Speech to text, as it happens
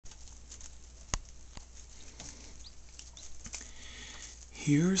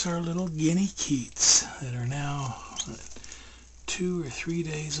Here's our little Guinea Keets that are now 2 or 3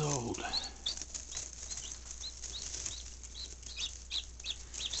 days old.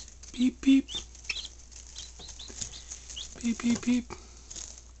 Beep, beep. Beep, beep, beep.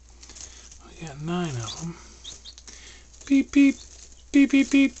 We got 9 of them. Beep, beep. Beep, beep,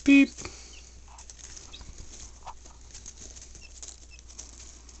 beep, beep.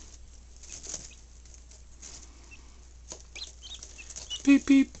 Beep,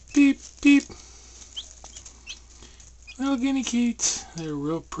 beep, beep, beep. Little Guinea Keets. They're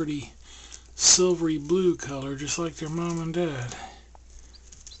real pretty silvery blue color, just like their mom and dad.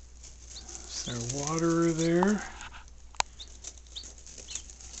 There's their waterer there.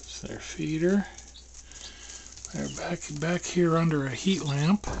 There's their feeder. They're back here under a heat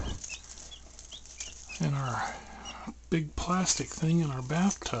lamp in our big plastic thing in our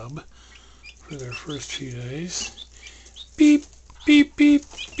bathtub for their first few days. Beep, beep, beep,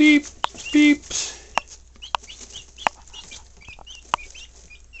 beep, beeps.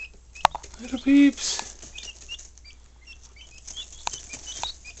 Little beeps.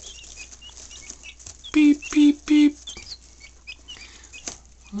 Beep, beep, beep.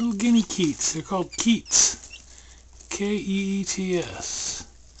 Little Guinea Keets. They're called Keets. Keets.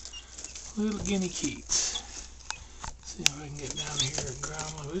 Little Guinea Keets. See if I can get down here and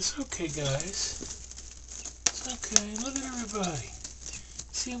ground level. It's okay, guys. It's okay. Look at everybody.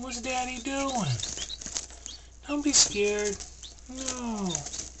 See, what's Daddy doing? Don't be scared. No.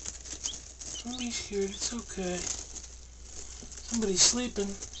 Don't be scared. It's okay. Somebody's sleeping.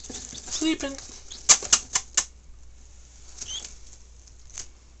 Sleeping.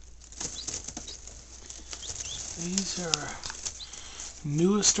 These are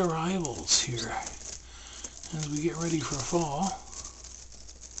newest arrivals here as we get ready for fall.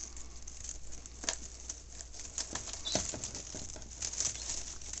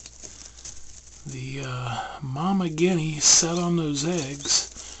 The mama guinea sat on those eggs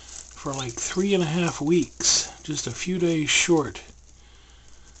for like 3.5 weeks, just a few days short,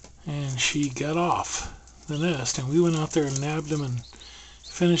 and she got off the nest, and we went out there and nabbed them and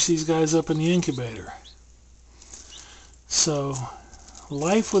finished these guys up in the incubator. So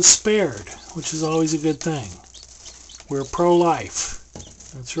life was spared, which is always a good thing. We're pro-life.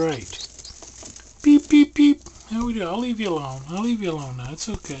 That's right. Beep, beep, beep. How we do? I'll leave you alone. I'll leave you alone now. It's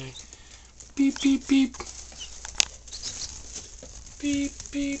okay. Beep, beep, beep. Beep,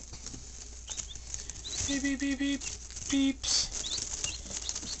 beep. Beep, beep, beep, beep. Beeps.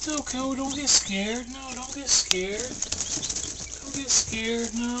 It's okay. Oh, don't get scared. No, don't get scared. Don't get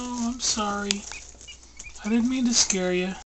scared. No, I'm sorry. I didn't mean to scare you.